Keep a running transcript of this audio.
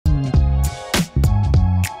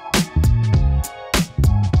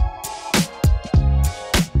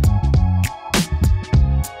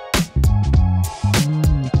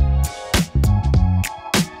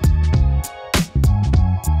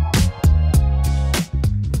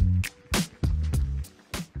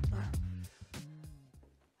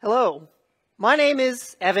Hello, my name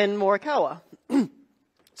is Evan Morikawa.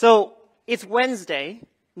 So it's Wednesday,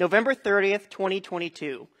 November 30th,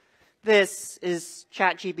 2022. This is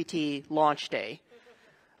ChatGPT launch day.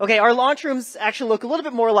 Okay, our launch rooms actually look a little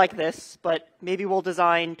bit more like this, but maybe we'll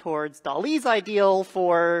design towards DALL-E's ideal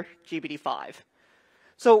for GPT-5.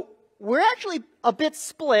 So we're actually a bit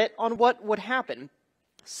split on what would happen.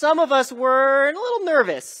 Some of us were a little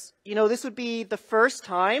nervous. You know, this would be the first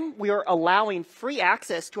time we are allowing free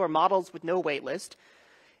access to our models with no waitlist.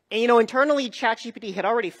 And, you know, internally, ChatGPT had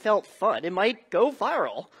already felt fun. It might go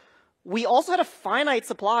viral. We also had a finite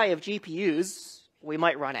supply of GPUs. We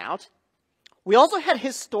might run out. We also had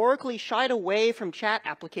historically shied away from chat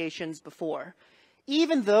applications before.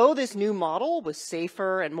 Even though this new model was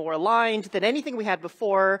safer and more aligned than anything we had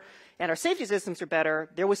before, and our safety systems are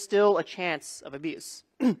better, there was still a chance of abuse.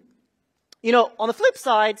 You know, on the flip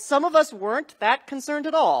side, some of us weren't that concerned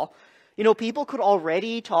at all. You know, people could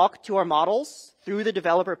already talk to our models through the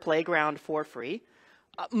developer playground for free.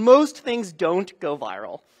 Most things don't go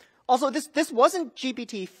viral. Also, this wasn't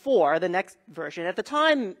GPT-4, the next version. At the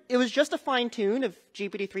time, it was just a fine-tune of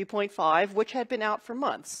GPT 3.5, which had been out for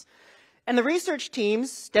months. And the research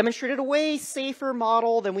teams demonstrated a way safer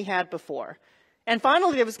model than we had before. And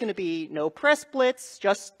finally, there was going to be no press blitz,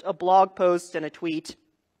 just a blog post and a tweet.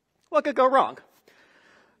 What could go wrong?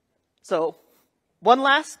 So, one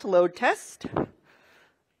last load test,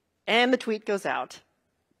 and the tweet goes out.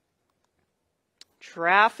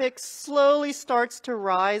 Traffic slowly starts to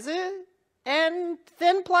rise and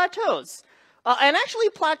then plateaus. And actually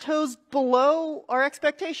plateaus below our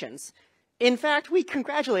expectations. In fact, we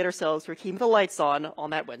congratulate ourselves for keeping the lights on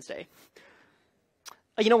that Wednesday.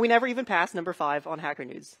 You know, we never even passed number 5 on Hacker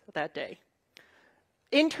News that day.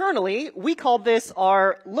 Internally, we called this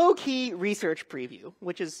our low-key research preview,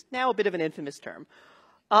 which is now a bit of an infamous term.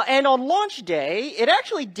 And on launch day, it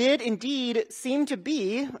actually did indeed seem to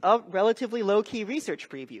be a relatively low-key research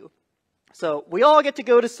preview. So we all get to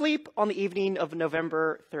go to sleep on the evening of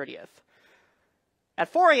November 30th.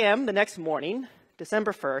 At 4 a.m. the next morning,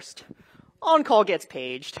 December 1st, on-call gets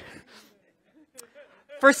paged.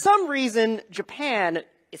 For some reason, Japan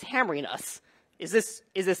is hammering us. Is this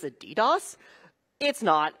a DDoS? It's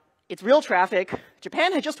not. It's real traffic.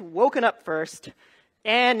 Japan had just woken up first,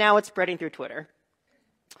 and now it's spreading through Twitter.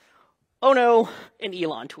 Oh no, an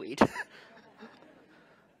Elon tweet.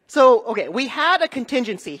 So, okay, we had a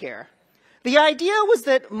contingency here. The idea was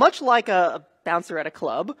that, much like a bouncer at a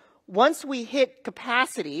club, once we hit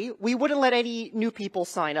capacity, we wouldn't let any new people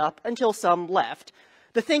sign up until some left.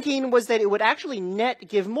 The thinking was that it would actually net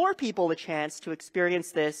give more people a chance to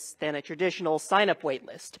experience this than a traditional sign-up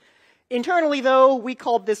waitlist. Internally, though, we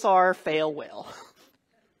called this our fail whale.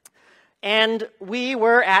 And we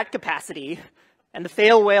were at capacity, and the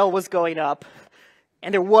fail whale was going up,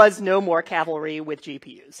 and there was no more cavalry with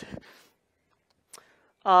GPUs.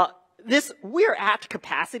 This "we're at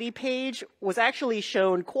capacity" page was actually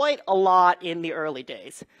shown quite a lot in the early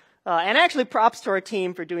days. And actually props to our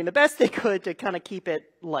team for doing the best they could to kind of keep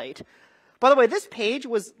it light. By the way, this page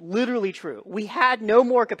was literally true. We had no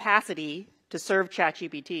more capacity to serve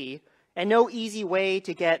ChatGPT, and no easy way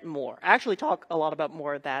to get more. I actually talk a lot about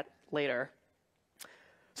more of that later.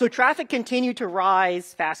 So traffic continued to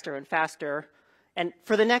rise faster and faster, and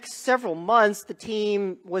for the next several months, the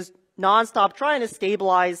team was nonstop trying to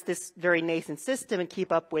stabilize this very nascent system and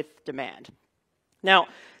keep up with demand. Now,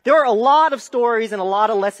 there are a lot of stories and a lot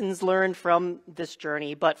of lessons learned from this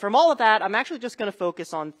journey, but from all of that, I'm actually just going to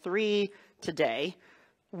focus on 3 today.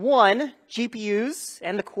 1, GPUs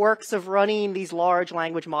and the quirks of running these large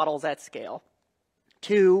language models at scale.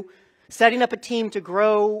 2, setting up a team to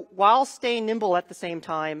grow while staying nimble at the same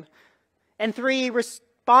time. And 3,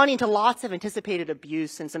 responding to lots of anticipated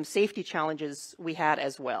abuse and some safety challenges we had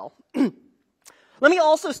as well. Let me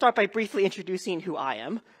also start by briefly introducing who I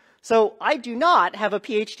am. So I do not have a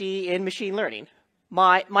PhD in machine learning.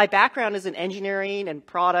 My background is in engineering and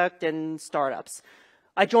product and startups.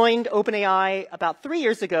 I joined OpenAI about 3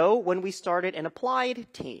 years ago when we started an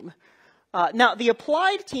applied team. Now, the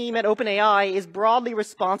applied team at OpenAI is broadly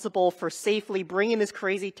responsible for safely bringing this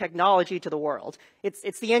crazy technology to the world.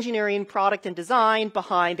 It's the engineering, product, and design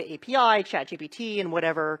behind the API, ChatGPT, and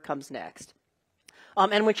whatever comes next.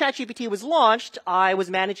 And when ChatGPT was launched, I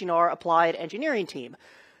was managing our applied engineering team.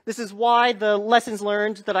 This is why the lessons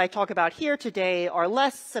learned that I talk about here today are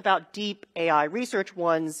less about deep AI research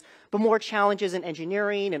ones, but more challenges in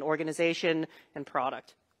engineering and organization and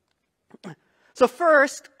product. So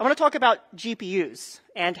first, I want to talk about GPUs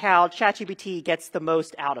and how ChatGPT gets the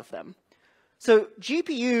most out of them. So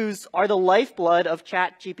GPUs are the lifeblood of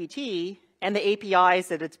ChatGPT and the APIs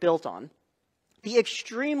that it's built on. the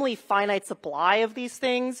extremely finite supply of these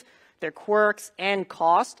things, their quirks and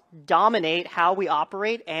cost, dominate how we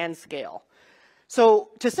operate and scale. So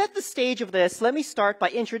to set the stage of this, let me start by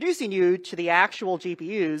introducing you to the actual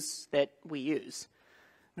GPUs that we use.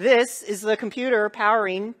 This is the computer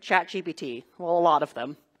powering ChatGPT, well, a lot of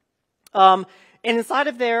them. And inside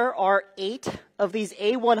of there are 8 of these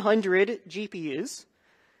A100 GPUs.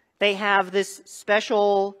 They have this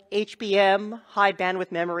special HBM, high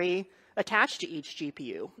bandwidth memory, attached to each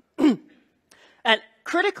GPU. And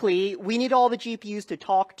critically, we need all the GPUs to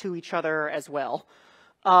talk to each other as well.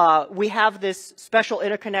 We have this special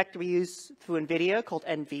interconnect we use through NVIDIA called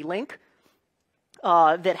NVLink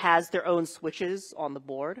that has their own switches on the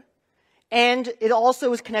board. And it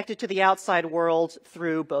also is connected to the outside world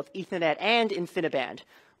through both Ethernet and InfiniBand,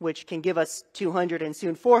 which can give us 200 and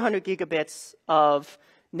soon 400 gigabits of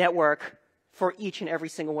network for each and every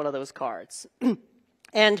single one of those cards.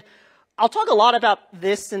 And I'll talk a lot about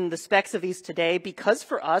this and the specs of these today because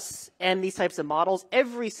for us and these types of models,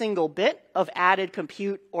 every single bit of added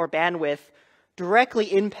compute or bandwidth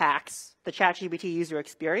directly impacts the ChatGPT user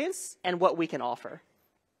experience and what we can offer.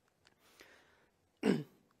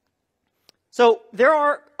 So there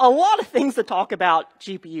are a lot of things to talk about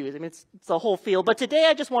GPUs. I mean, it's a whole field, but today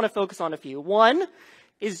I just want to focus on a few. One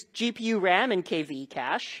is GPU RAM and KV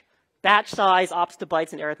cache, batch size, ops to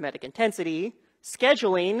bytes, and arithmetic intensity,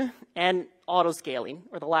 scheduling, and auto-scaling,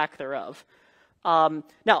 or the lack thereof.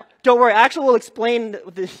 Now, don't worry, I actually will explain,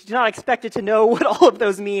 you're not expected to know what all of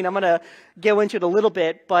those mean. I'm going to go into it a little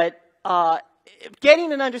bit, but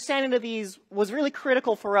getting an understanding of these was really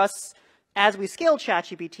critical for us as we scaled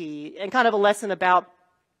ChatGPT, and kind of a lesson about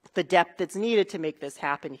the depth that's needed to make this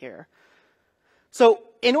happen here. So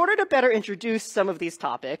in order to better introduce some of these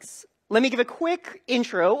topics, let me give a quick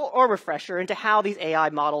intro or refresher into how these AI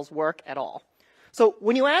models work at all. So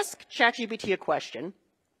when you ask ChatGPT a question,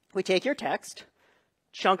 we take your text,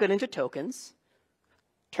 chunk it into tokens,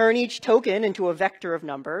 turn each token into a vector of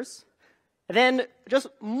numbers, and then just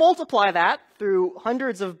multiply that through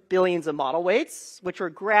hundreds of billions of model weights, which are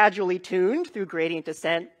gradually tuned through gradient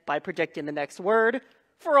descent by predicting the next word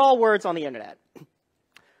for all words on the internet.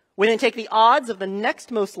 We then take the odds of the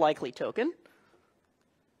next most likely token,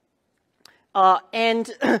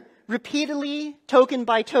 and repeatedly, token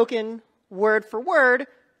by token, word for word,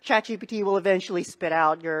 ChatGPT will eventually spit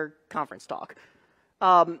out your conference talk.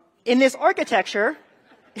 In this architecture,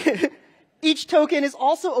 each token is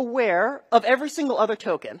also aware of every single other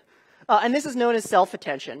token, and this is known as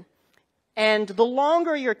self-attention. And the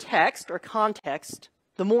longer your text or context,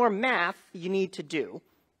 the more math you need to do.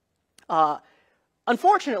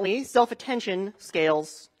 Unfortunately, self-attention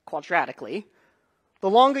scales quadratically. The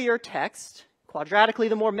longer your text, quadratically,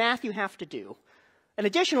 the more math you have to do. And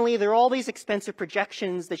additionally, there are all these expensive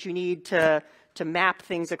projections that you need to map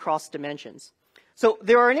things across dimensions. So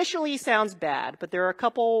there initially sounds bad, but there are a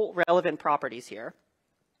couple relevant properties here.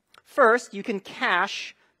 First, you can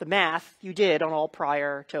cache the math you did on all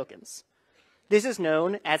prior tokens. This is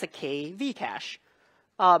known as a KV cache.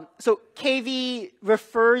 So KV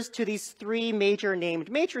refers to these 3 major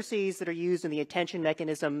named matrices that are used in the attention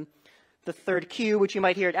mechanism. The third Q, which you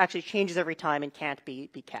might hear, it actually changes every time and can't be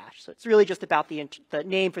cached. So it's really just about the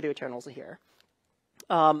name for the internals here.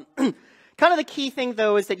 Kind of the key thing,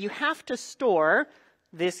 though, is that you have to store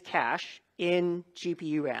this cache in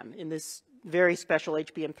GPU RAM, in this very special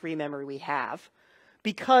HBM3 memory we have,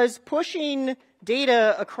 because pushing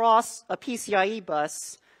data across a PCIe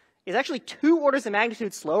bus is actually 2 orders of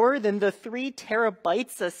magnitude slower than the 3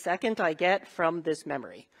 terabytes a second I get from this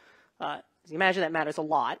memory. As you imagine, that matters a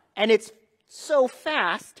lot. And it's so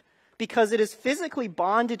fast because it is physically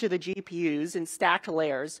bonded to the GPUs in stacked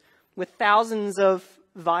layers with thousands of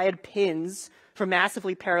viad pins for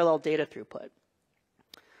massively parallel data throughput.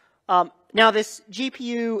 Now, this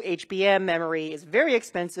GPU HBM memory is very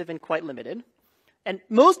expensive and quite limited. And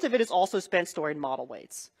most of it is also spent storing model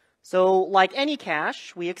weights. So like any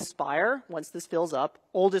cache, we expire once this fills up,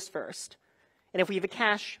 oldest first. And if we have a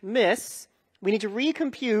cache miss, we need to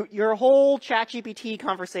recompute your whole ChatGPT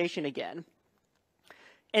conversation again.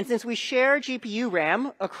 And since we share GPU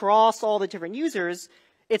RAM across all the different users,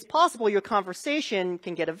 it's possible your conversation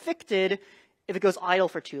can get evicted if it goes idle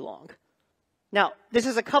for too long. Now, this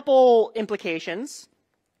has a couple implications.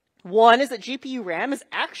 One is that GPU RAM is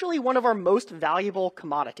actually one of our most valuable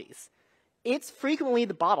commodities. It's frequently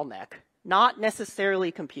the bottleneck, not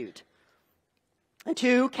necessarily compute. And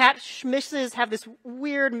 2, cache misses have this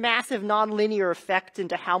weird, massive, nonlinear effect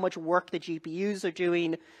into how much work the GPUs are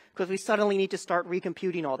doing, because we suddenly need to start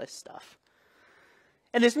recomputing all this stuff.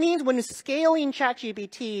 And this means when scaling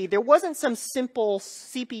ChatGPT, there wasn't some simple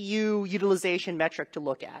CPU utilization metric to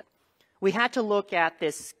look at. We had to look at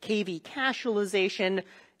this KV cache utilization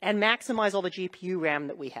and maximize all the GPU RAM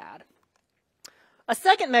that we had. A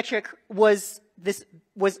second metric was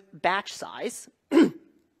batch size.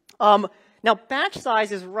 Now, batch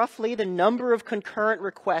size is roughly the number of concurrent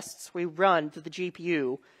requests we run to the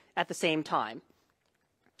GPU at the same time.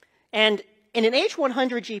 And in an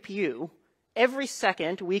H100 GPU, every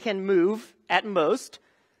second we can move, at most,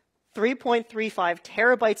 3.35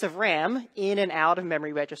 terabytes of RAM in and out of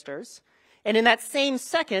memory registers. And in that same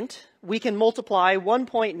second, we can multiply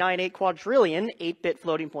 1.98 quadrillion 8-bit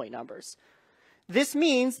floating point numbers. This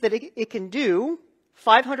means that it can do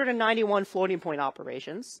 591 floating point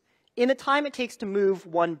operations in the time it takes to move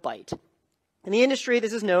 1 byte. In the industry,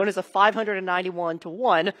 this is known as a 591 to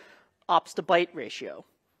 1 ops to byte ratio.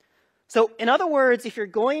 So in other words, if you're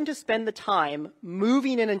going to spend the time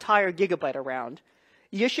moving an entire gigabyte around,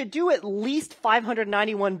 you should do at least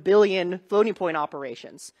 591 billion floating point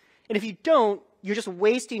operations. And if you don't, you're just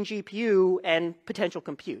wasting GPU and potential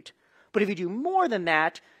compute. But if you do more than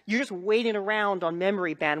that, you're just waiting around on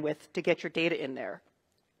memory bandwidth to get your data in there.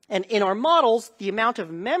 And in our models, the amount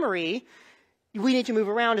of memory we need to move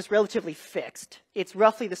around is relatively fixed. It's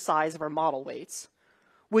roughly the size of our model weights,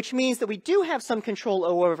 which means that we do have some control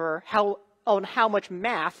over how much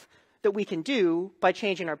math that we can do by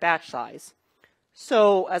changing our batch size.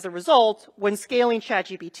 So as a result, when scaling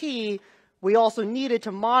ChatGPT, we also needed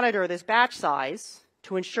to monitor this batch size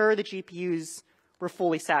to ensure the GPUs were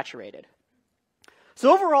fully saturated.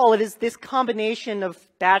 So overall, it is this combination of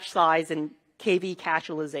batch size and KV cache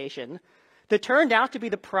utilization that turned out to be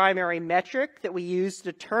the primary metric that we used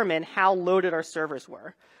to determine how loaded our servers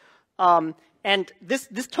were. And this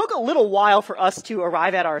took a little while for us to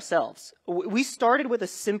arrive at ourselves. We started with a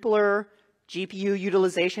simpler GPU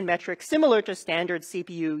utilization metric, similar to standard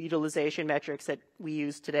CPU utilization metrics that we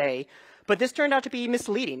use today. But this turned out to be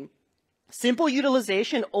misleading. Simple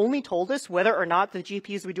utilization only told us whether or not the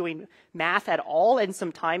GPUs were doing math at all in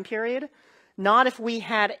some time period, not if we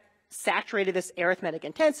had saturated this arithmetic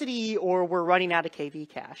intensity or were running out of KV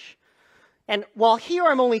cache. And while here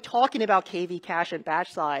I'm only talking about KV cache and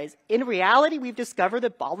batch size, in reality we've discovered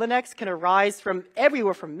that bottlenecks can arise from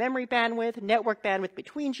everywhere from memory bandwidth, network bandwidth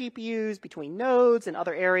between GPUs, between nodes, and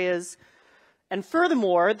other areas. And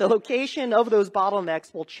furthermore, the location of those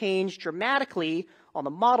bottlenecks will change dramatically on the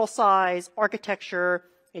model size, architecture,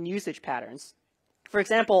 and usage patterns. For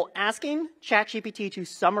example, asking ChatGPT to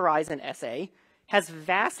summarize an essay has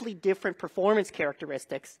vastly different performance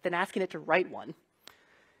characteristics than asking it to write one.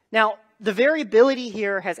 Now, the variability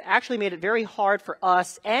here has actually made it very hard for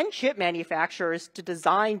us and chip manufacturers to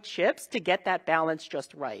design chips to get that balance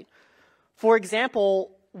just right. For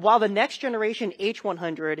example, while the next generation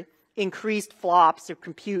H100 increased flops or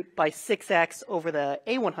compute by 6x over the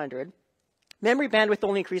A100, memory bandwidth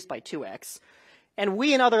only increased by 2x. And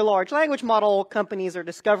we and other large language model companies are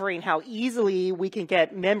discovering how easily we can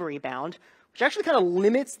get memory bound, which actually kind of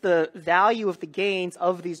limits the value of the gains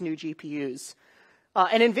of these new GPUs.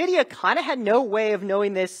 And NVIDIA kind of had no way of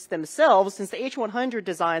knowing this themselves since the H100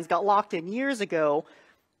 designs got locked in years ago,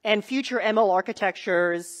 and future ML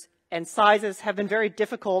architectures and sizes have been very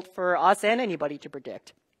difficult for us and anybody to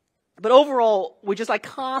predict. But overall, we just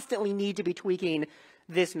constantly need to be tweaking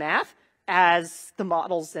this math as the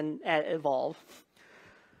models evolve.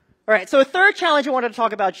 All right, so a third challenge I wanted to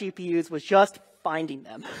talk about GPUs was just finding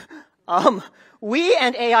them. We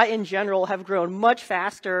and AI in general have grown much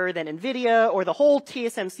faster than NVIDIA or the whole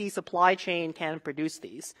TSMC supply chain can produce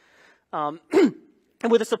these. And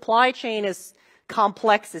with a supply chain as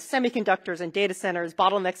complex as semiconductors and data centers,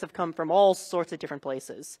 bottlenecks have come from all sorts of different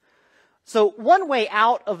places. So one way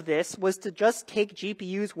out of this was to just take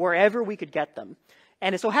GPUs wherever we could get them.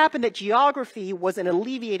 And it so happened that geography was an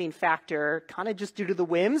alleviating factor, kind of just due to the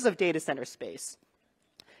whims of data center space.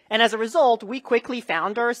 And as a result, we quickly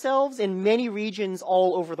found ourselves in many regions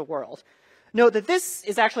all over the world. Note that this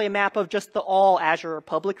is actually a map of just the all Azure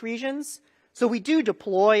public regions. So we do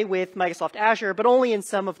deploy with Microsoft Azure, but only in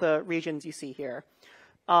some of the regions you see here.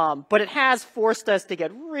 But it has forced us to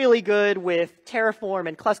get really good with Terraform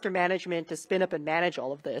and cluster management to spin up and manage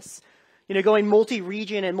all of this. You know, going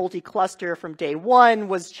multi-region and multi-cluster from day one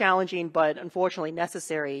was challenging, but unfortunately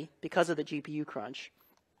necessary because of the GPU crunch.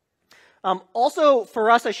 Also,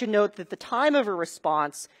 for us, I should note that the time of a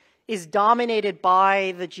response is dominated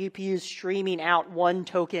by the GPUs streaming out one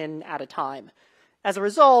token at a time. As a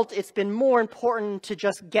result, it's been more important to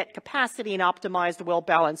just get capacity and optimize the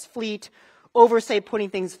well-balanced fleet over, say,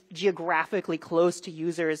 putting things geographically close to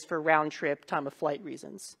users for round-trip time-of-flight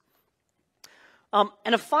reasons.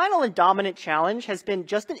 And a final and dominant challenge has been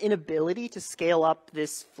just an inability to scale up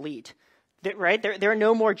this fleet. Right? There are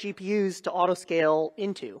no more GPUs to auto-scale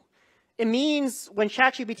into. It means when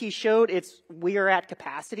ChatGPT showed its "we're at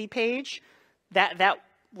capacity" page, that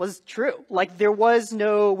was true. Like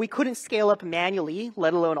we couldn't scale up manually,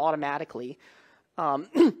 let alone automatically.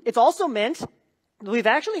 It's also meant we've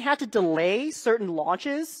actually had to delay certain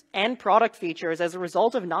launches and product features as a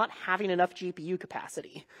result of not having enough GPU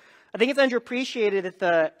capacity. I think it's underappreciated that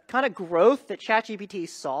the kind of growth that ChatGPT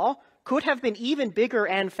saw could have been even bigger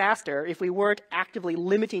and faster if we weren't actively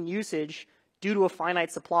limiting usage due to a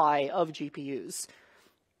finite supply of GPUs.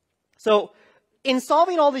 So in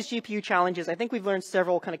solving all these GPU challenges, I think we've learned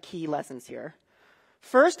several kind of key lessons here.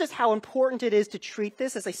 First is how important it is to treat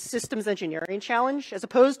this as a systems engineering challenge as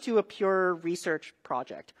opposed to a pure research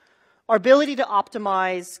project. Our ability to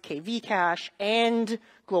optimize KV cache and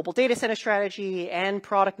global data center strategy and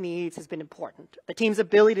product needs has been important. The team's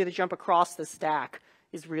ability to jump across the stack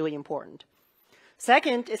is really important.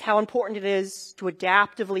 Second is how important it is to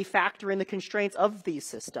adaptively factor in the constraints of these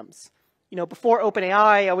systems. Before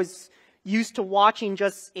OpenAI, I was used to watching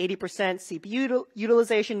just 80% CPU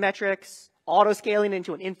utilization metrics, auto-scaling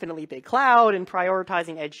into an infinitely big cloud, and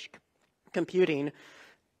prioritizing edge computing.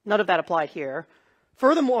 None of that applied here.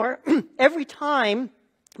 Furthermore, every time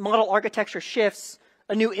model architecture shifts,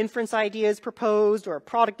 a new inference idea is proposed or a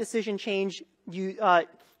product decision changes,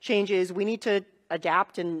 we need to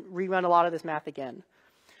adapt and rerun a lot of this math again.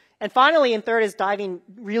 And finally, and third, is diving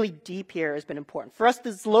really deep here has been important. For us,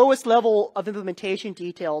 this lowest level of implementation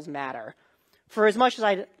details matter. For as much as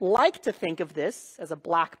I'd like to think of this as a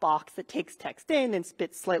black box that takes text in and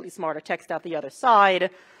spits slightly smarter text out the other side,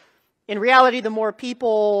 in reality, the more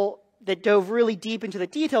people that dove really deep into the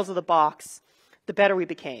details of the box, the better we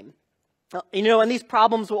became. And these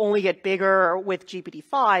problems will only get bigger with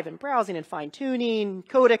GPT-5 and browsing and fine-tuning,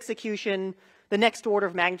 code execution, the next order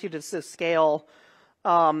of magnitude of this scale.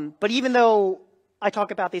 But even though I talk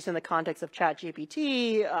about these in the context of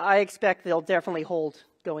ChatGPT, I expect they'll definitely hold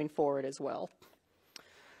going forward as well.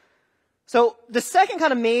 So the second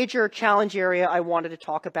kind of major challenge area I wanted to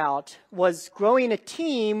talk about was growing a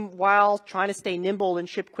team while trying to stay nimble and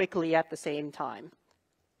ship quickly at the same time.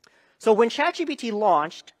 So when ChatGPT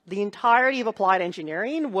launched, the entirety of applied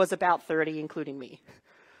engineering was about 30, including me.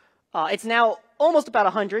 It's now almost about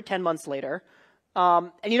 100, 10 months later.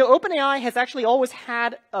 And OpenAI has actually always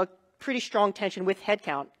had a pretty strong tension with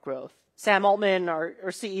headcount growth. Sam Altman, our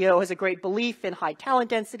CEO, has a great belief in high talent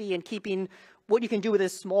density and keeping what you can do with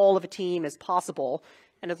as small of a team as possible.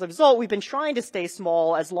 And as a result, we've been trying to stay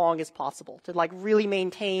small as long as possible to really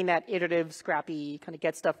maintain that iterative, scrappy, kind of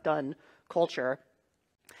get stuff done culture.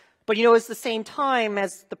 But at the same time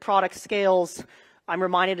as the product scales, I'm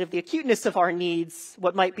reminded of the acuteness of our needs.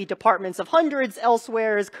 What might be departments of hundreds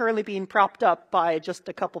elsewhere is currently being propped up by just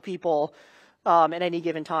a couple people at any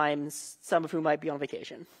given time, some of whom might be on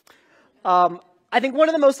vacation. I think one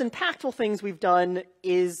of the most impactful things we've done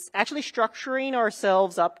is actually structuring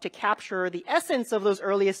ourselves up to capture the essence of those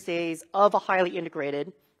earliest days of a highly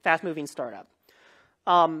integrated, fast-moving startup.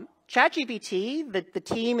 ChatGPT, the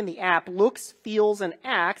team and the app, looks, feels, and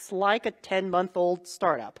acts like a 10-month-old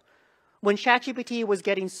startup. When ChatGPT was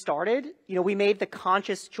getting started, we made the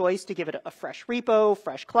conscious choice to give it a fresh repo,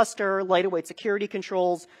 fresh cluster, lightweight security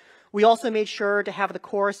controls. We also made sure to have the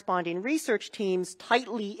corresponding research teams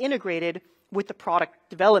tightly integrated with the product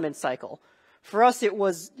development cycle. For us, it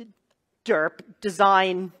was DERP,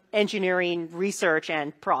 design, engineering, research,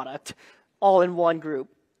 and product, all in one group.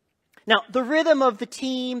 Now, the rhythm of the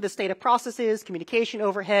team, the state of processes, communication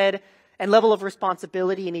overhead, and level of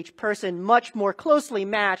responsibility in each person much more closely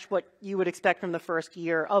match what you would expect from the first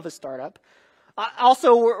year of a startup.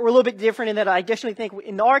 Also, we're a little bit different in that I additionally think,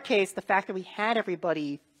 in our case, the fact that we had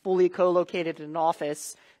everybody fully co-located in an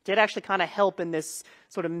office did actually kind of help in this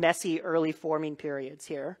sort of messy early forming periods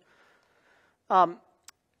here. So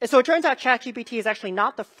it turns out ChatGPT is actually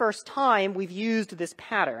not the first time we've used this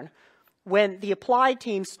pattern. When the applied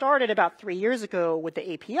team started about 3 years ago with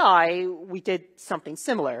the API, we did something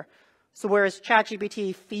similar. So whereas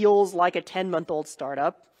ChatGPT feels like a 10-month-old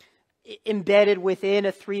startup, embedded within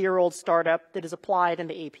a 3-year-old startup that is applied in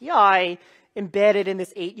the API, embedded in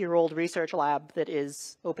this 8-year-old research lab that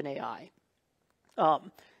is OpenAI.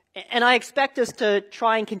 And I expect us to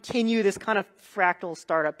try and continue this kind of fractal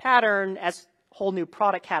startup pattern as whole new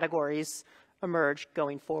product categories emerge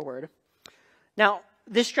going forward. Now,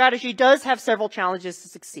 this strategy does have several challenges to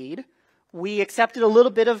succeed. We accepted a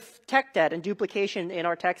little bit of tech debt and duplication in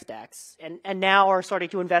our tech stacks, and now are starting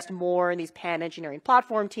to invest more in these pan-engineering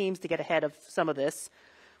platform teams to get ahead of some of this.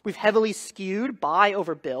 We've heavily skewed buy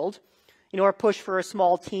over build. Our push for a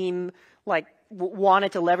small team,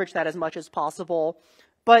 wanted to leverage that as much as possible.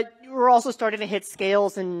 But we're also starting to hit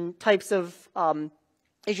scales and types of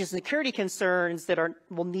issue security concerns that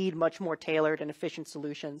will need much more tailored and efficient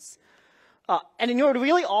solutions. And it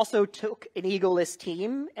really also took an egoless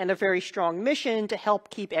team and a very strong mission to help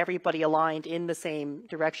keep everybody aligned in the same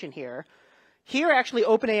direction here. Here, actually,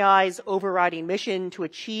 OpenAI's overriding mission to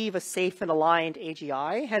achieve a safe and aligned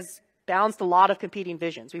AGI has balanced a lot of competing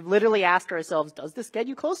visions. We've literally asked ourselves, does this get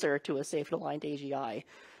you closer to a safe and aligned AGI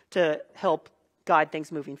to help guide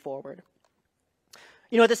things moving forward?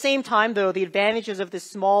 At the same time, though, the advantages of this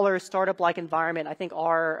smaller startup-like environment, I think,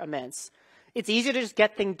 are immense. It's easier to just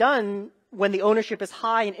get things done when the ownership is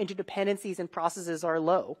high and interdependencies and processes are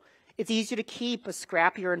low. It's easier to keep a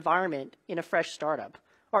scrappier environment in a fresh startup.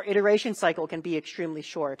 Our iteration cycle can be extremely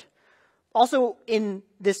short. Also, in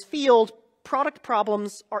this field, product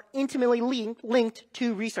problems are intimately linked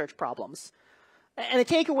to research problems. And the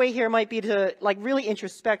takeaway here might be to really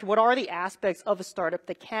introspect what are the aspects of a startup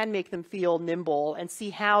that can make them feel nimble and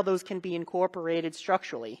see how those can be incorporated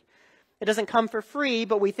structurally. It doesn't come for free,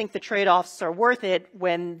 but we think the trade-offs are worth it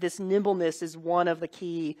when this nimbleness is one of the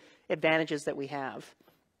key advantages that we have.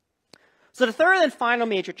 So the third and final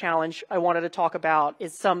major challenge I wanted to talk about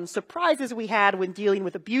is some surprises we had when dealing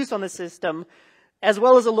with abuse on the system, as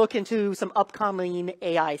well as a look into some upcoming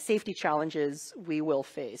AI safety challenges we will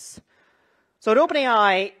face. So at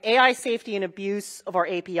OpenAI, AI safety and abuse of our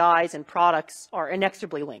APIs and products are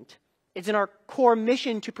inexorably linked. It's in our core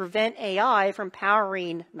mission to prevent AI from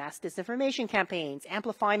powering mass disinformation campaigns,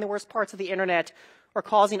 amplifying the worst parts of the internet, or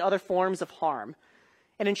causing other forms of harm.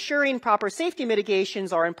 And ensuring proper safety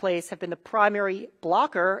mitigations are in place have been the primary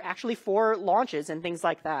blocker, actually, for launches and things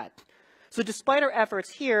like that. So despite our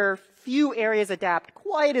efforts here, few areas adapt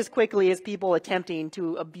quite as quickly as people attempting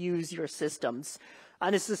to abuse your systems.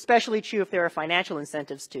 And this is especially true if there are financial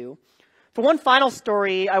incentives too. For one final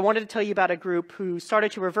story, I wanted to tell you about a group who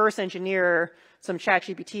started to reverse engineer some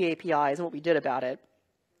ChatGPT APIs and what we did about it.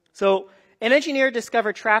 So an engineer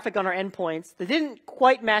discovered traffic on our endpoints that didn't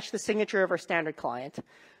quite match the signature of our standard client.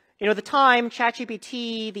 At the time,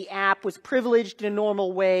 ChatGPT, the app, was privileged in a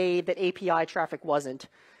normal way that API traffic wasn't.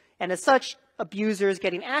 And as such, abusers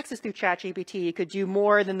getting access through ChatGPT could do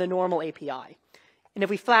more than the normal API. And if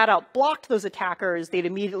we flat out blocked those attackers, they'd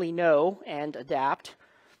immediately know and adapt.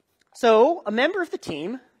 So a member of the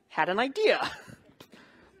team had an idea.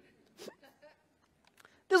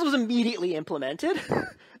 This was immediately implemented.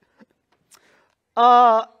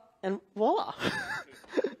 And voila.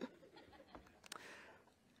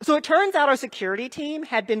 So it turns out our security team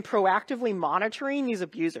had been proactively monitoring these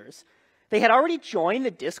abusers. They had already joined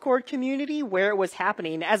the Discord community where it was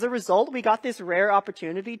happening. As a result, we got this rare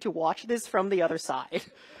opportunity to watch this from the other side.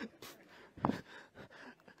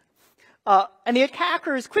 And the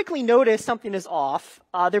attackers quickly noticed something is off.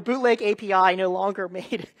 Their bootleg API no longer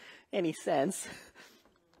made any sense.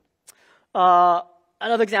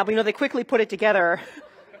 Another example, they quickly put it together.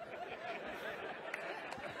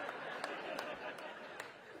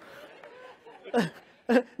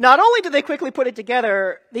 Not only did they quickly put it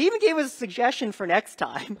together, they even gave us a suggestion for next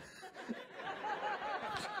time.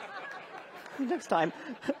 Next time.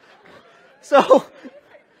 So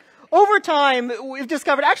over time, we've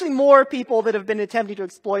discovered actually more people that have been attempting to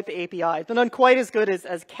exploit the API. They're not quite as good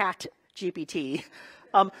as CatGPT.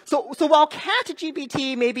 So while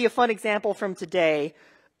CatGPT may be a fun example from today,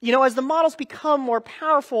 as the models become more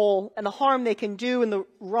powerful and the harm they can do in the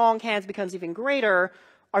wrong hands becomes even greater,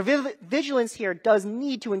 our vigilance here does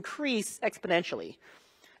need to increase exponentially.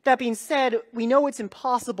 That being said, we know it's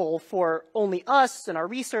impossible for only us and our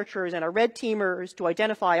researchers and our red teamers to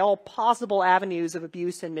identify all possible avenues of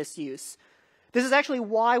abuse and misuse. This is actually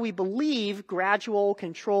why we believe gradual,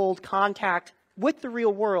 controlled contact with the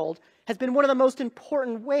real world has been one of the most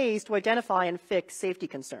important ways to identify and fix safety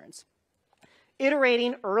concerns.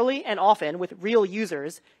 Iterating early and often with real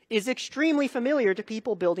users is extremely familiar to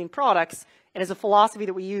people building products and is a philosophy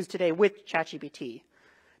that we use today with ChatGPT.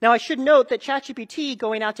 Now, I should note that ChatGPT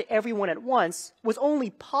going out to everyone at once was only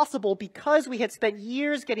possible because we had spent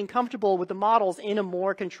years getting comfortable with the models in a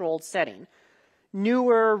more controlled setting.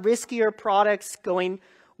 Newer, riskier products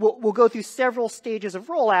will go through several stages of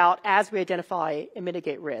rollout as we identify and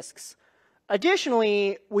mitigate risks.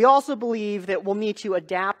 Additionally, we also believe that we'll need to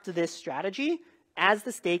adapt this strategy as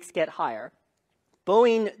the stakes get higher.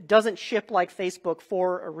 Boeing doesn't ship like Facebook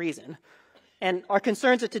for a reason. And our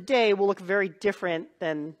concerns of today will look very different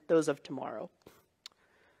than those of tomorrow.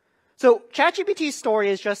 So ChatGPT's story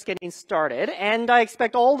is just getting started, and I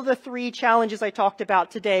expect all of the three challenges I talked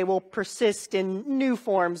about today will persist in new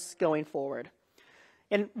forms going forward.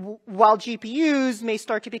 And while GPUs may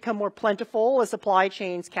start to become more plentiful as supply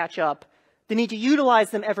chains catch up, the need to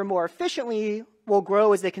utilize them ever more efficiently will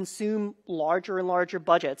grow as they consume larger and larger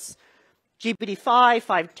budgets. GPT-5,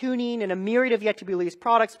 fine-tuning, and a myriad of yet-to-be-released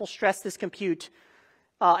products will stress this compute.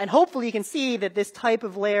 And hopefully you can see that this type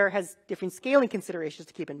of layer has different scaling considerations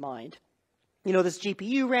to keep in mind. You know, this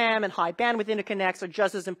GPU RAM and high bandwidth interconnects are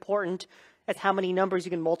just as important as how many numbers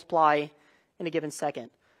you can multiply in a given second.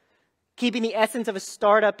 Keeping the essence of a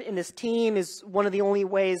startup in this team is one of the only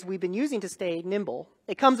ways we've been using to stay nimble.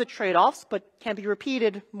 It comes at trade-offs, but can be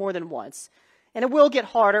repeated more than once. And it will get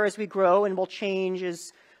harder as we grow and will challenge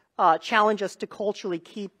us to culturally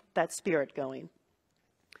keep that spirit going.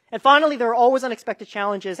 And finally, there are always unexpected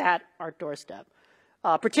challenges at our doorstep,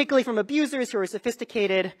 particularly from abusers who are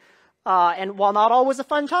sophisticated. And while not always a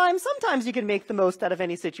fun time, sometimes you can make the most out of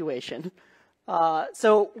any situation.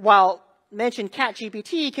 So while mentioned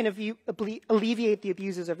ChatGPT can alleviate the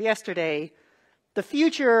abuses of yesterday, the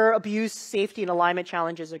future abuse, safety, and alignment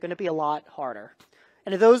challenges are going to be a lot harder.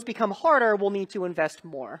 And if those become harder, we'll need to invest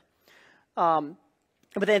more.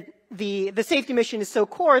 But then the safety mission is so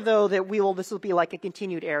core, though, that this will be like a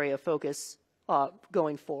continued area of focus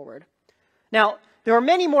going forward. Now, there are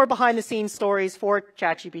many more behind-the-scenes stories for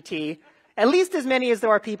ChatGPT, at least as many as there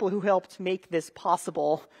are people who helped make this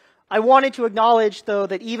possible. I wanted to acknowledge, though,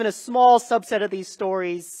 that even a small subset of these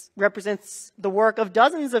stories represents the work of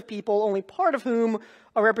dozens of people, only part of whom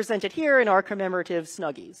are represented here in our commemorative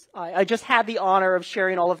Snuggies. I just had the honor of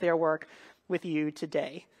sharing all of their work with you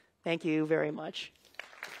today. Thank you very much.